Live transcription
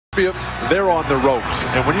They're on the ropes,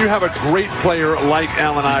 and when you have a great player like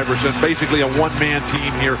Allen Iverson, basically a one-man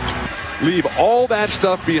team here, leave all that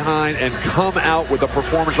stuff behind and come out with a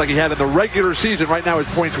performance like he had in the regular season. Right now his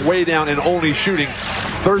points way down and only shooting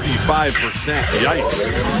 35%.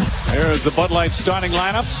 Yikes. There's the Bud Light starting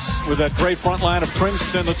lineups with that great front line of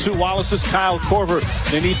Prince and the two Wallaces. Kyle Korver,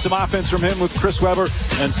 they need some offense from him with Chris Webber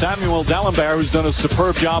and Samuel Dalembert, who's done a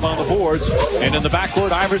superb job on the boards. And in the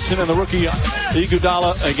backcourt, Iverson and the rookie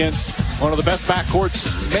Iguodala against one of the best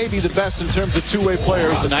backcourts, maybe the best in terms of two-way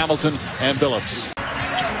players in Hamilton and Billups.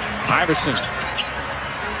 Iverson.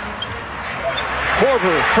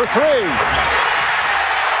 Korver for three.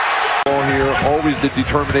 Here, always the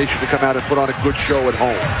determination to come out and put on a good show at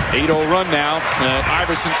home. 8-0 run now.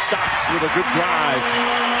 Iverson stops with a good drive.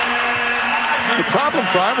 The problem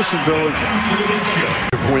for Iverson, Bill, is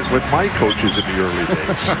with my coaches in the early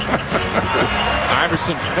days.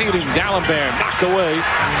 Iverson fading, Dalembert knocked away.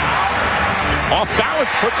 Off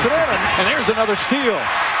balance, puts it in, and there's another steal.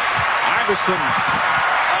 Iverson.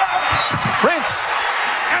 Prince,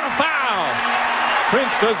 and a foul.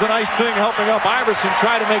 Prince does a nice thing helping up Iverson,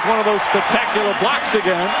 try to make one of those spectacular blocks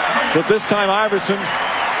again. But this time Iverson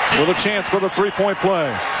with a chance for the three-point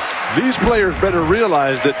play. These players better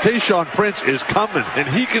realize that Tayshaun Prince is coming, and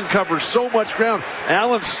he can cover so much ground.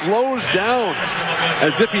 Allen slows down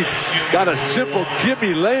as if he got a simple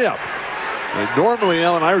gimme layup. And normally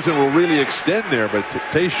Allen Iverson will really extend there, but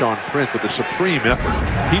Tayshaun Prince with a supreme effort.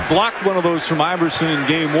 He blocked one of those from Iverson in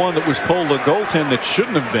game one that was called a goaltend that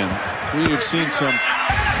shouldn't have been. We have seen some.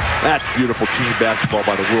 That's beautiful team basketball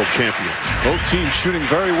by the world champions. Both teams shooting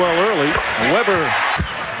very well early. Webber.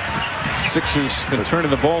 Sixers been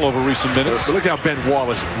turning the ball over recent minutes. Look how Ben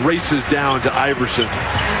Wallace races down to Iverson.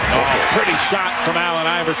 Oh, pretty shot from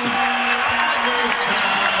Allen Iverson.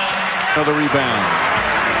 Another rebound.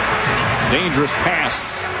 Dangerous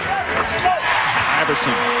pass.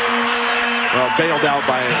 Iverson. Well, bailed out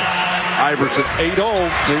by Iverson. 8-0.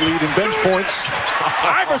 They lead in bench points.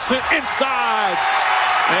 Iverson inside.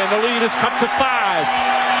 And the lead is cut to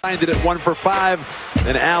 5. Did it 1 for 5.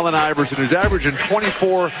 And Allen Iverson, who's averaging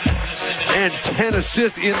 24 and 10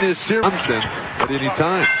 assists in this series. Nonsense at any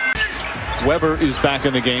time. Webber is back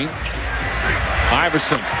in the game.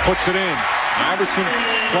 Iverson puts it in. Iverson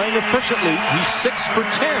playing efficiently. He's 6 for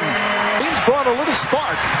 10. He's brought a little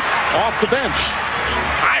spark off the bench.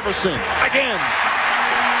 Iverson again.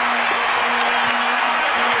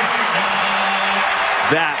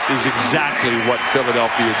 That is exactly what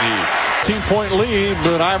Philadelphia needs. 10-point lead,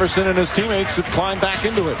 but Iverson and his teammates have climbed back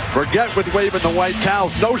into it. Forget with waving the white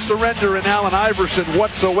towels. No surrender in Allen Iverson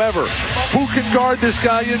whatsoever. Who can guard this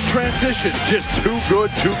guy in transition? Just too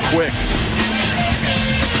good, too quick.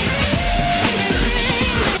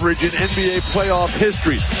 In NBA playoff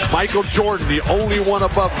history, Michael Jordan, the only one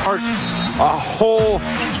above Hart. A whole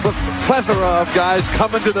plethora of guys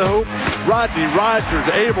coming to the hoop. Rodney Rogers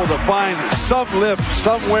able to find some lift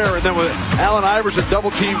somewhere, and then with Allen Iverson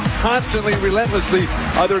double team constantly, relentlessly.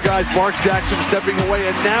 Other guys, Mark Jackson stepping away,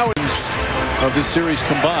 and now of this series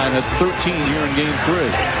combined, that's 13 here in game 3.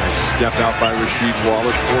 Step out by Rasheed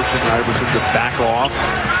Wallace, forcing Iverson to back off.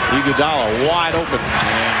 Iguodala wide open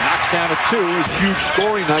and knocks down a 2. Huge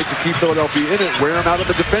scoring night to keep Philadelphia in it. Wear him out on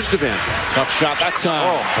the defensive end. Tough shot that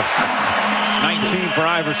time. 19 for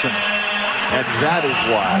Iverson. And that is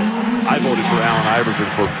why I voted for Allen Iverson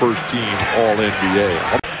for first team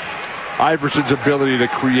All-NBA. Iverson's ability to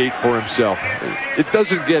create for himself. It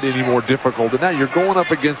doesn't get any more difficult than that. You're going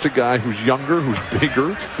up against a guy who's younger, who's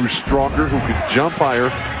bigger, who's stronger, who can jump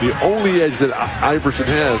higher. The only edge that Iverson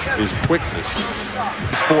has is quickness.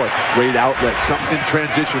 His fourth. Great outlet. Something in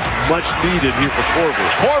transition. Much needed here for Korver.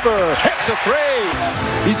 Korver hits a 3.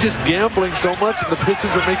 He's just gambling so much, and the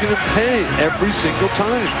Pistons are making him pay every single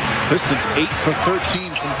time. Pistons 8 for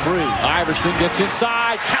 13 from 3. Iverson gets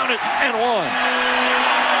inside. Count it, and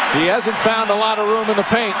 1. He hasn't found a lot of room in the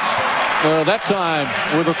paint that time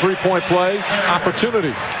with a three-point play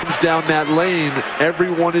opportunity. Down that lane,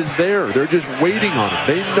 everyone is there. They're just waiting on him.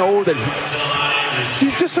 They know that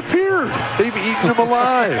he's disappeared. They've eaten him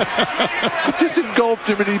alive. It just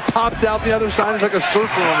engulfed him, and he popped out the other side. It's like a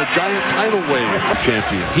surfer on a giant tidal wave.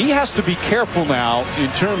 Champion. He has to be careful now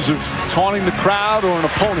in terms of taunting the crowd or an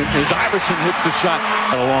opponent as Iverson hits the shot.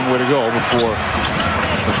 Got a long way to go before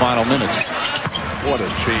the final minutes. What a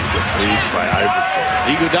change of pace by Iverson.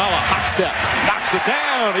 Iguodala, hop step, knocks it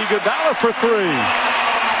down. Iguodala for 3.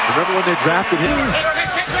 Remember when they drafted him?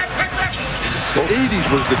 The 80s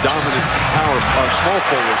was the dominant power, small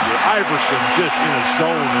forward here. Iverson just in a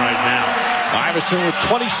zone right now. Iverson with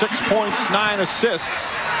 26 points, 9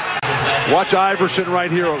 assists. Watch Iverson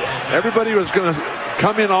right here. Everybody was going to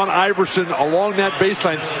come in on Iverson along that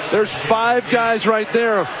baseline. There's 5 guys right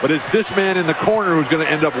there, but it's this man in the corner who's going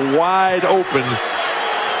to end up wide open.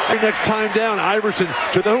 Next time down, Iverson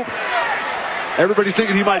to the hoop. Everybody's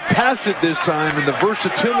thinking he might pass it this time, and the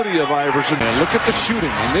versatility of Iverson. And look at the shooting,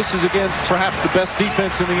 and this is against perhaps the best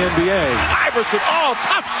defense in the NBA. Iverson, oh,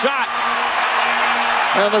 tough shot.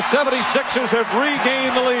 And the 76ers have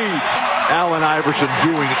regained the lead. Allen Iverson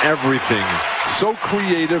doing everything. So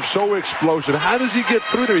creative, so explosive. How does he get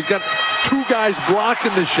through there? He's got 2 guys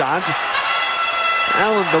blocking the shots.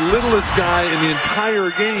 Allen, the littlest guy in the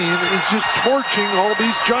entire game, is just torching all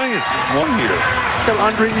these giants. One here. Got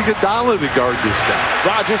Andre Iguodala to guard this guy.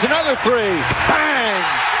 Rodgers, another 3. Bang!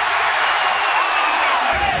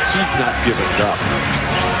 He's not giving up.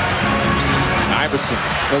 Iverson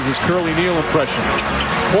does his Curly Neal impression.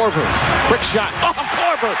 Korver, quick shot. Oh,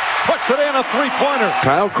 Korver puts it in, a 3-pointer.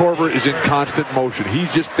 Kyle Korver is in constant motion.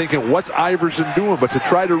 He's just thinking, what's Iverson doing? But to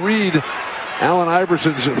try to read Allen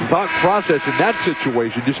Iverson's thought process in that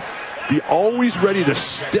situation, just be always ready to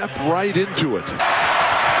step right into it.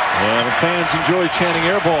 And the fans enjoy chanting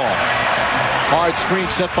air ball. Hard screen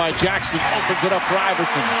set by Jackson, opens it up for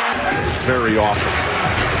Iverson. Very often.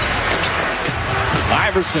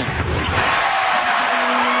 Iverson.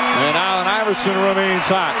 And Allen Iverson remains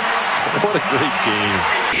hot. What a great game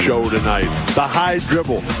show tonight. The high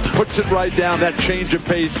dribble, puts it right down, that change of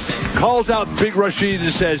pace, calls out Big Rasheed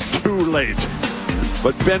and says, too late.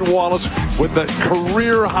 But Ben Wallace with the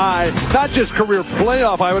career high, not just career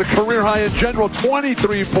playoff high, but a career high in general,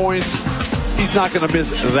 23 points. He's not going to miss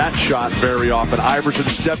that shot very often. Iverson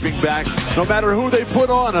stepping back. No matter who they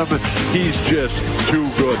put on him, he's just too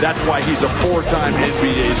good. That's why he's a 4-time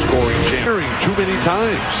NBA scoring champion. Too many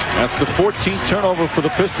times. That's the 14th turnover for the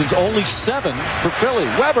Pistons. Only 7 for Philly.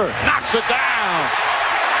 Weber knocks it down.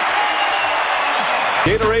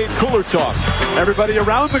 Gatorade cooler talk. Everybody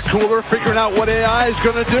around the cooler figuring out what AI is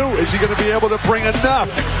going to do. Is he going to be able to bring enough?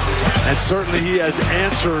 And certainly he has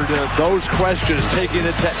answered those questions, taking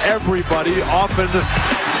it to everybody, often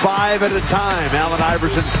 5 at a time. Allen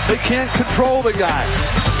Iverson, they can't control the guy.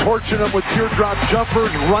 Torching him with teardrop jumpers,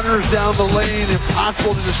 runners down the lane,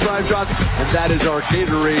 impossible to describe shots. And that is our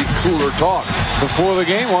Gatorade cooler talk. Before the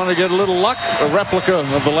game, wanted to get a little luck. A replica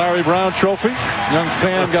of the Larry Brown trophy. Young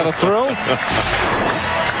fan got a thrill.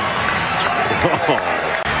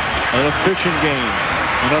 An efficient game.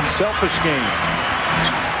 An unselfish game.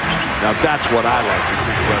 Now that's what I like to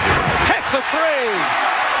see. Hits a 3.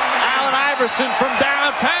 Allen Iverson from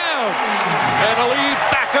downtown. And a lead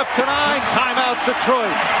back up to 9. Timeout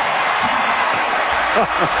Detroit.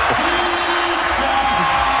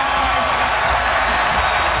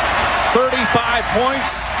 $35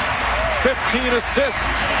 points, 15 assists.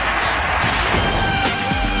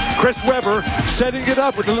 Chris Webber setting it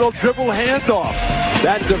up with a little dribble handoff.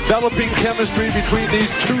 That developing chemistry between these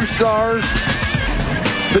 2 stars.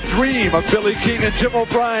 The dream of Billy King and Jim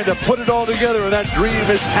O'Brien to put it all together, and that dream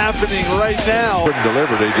is happening right now. Couldn't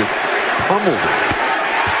deliver, they just pummeled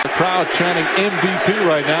it. The crowd chanting MVP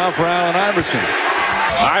right now for Allen Iverson.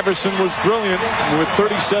 Iverson was brilliant with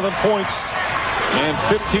 37 points and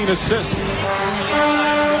 15 assists.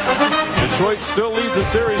 Detroit still leads the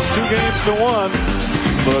series 2-1,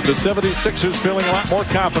 but the 76ers feeling a lot more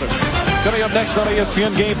confident. Coming up next on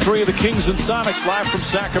ESPN Game 3, the Kings and Sonics live from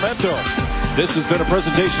Sacramento. This has been a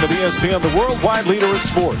presentation of ESPN, the worldwide leader in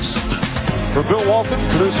sports. For Bill Walton,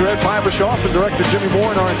 producer Ed Fibershoff, and director Jimmy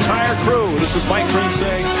Moore, and our entire crew, this is Mike Green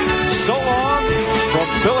saying so long from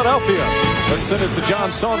Philadelphia. Let's send it to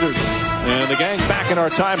John Saunders and the gang back in our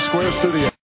Times Square studio.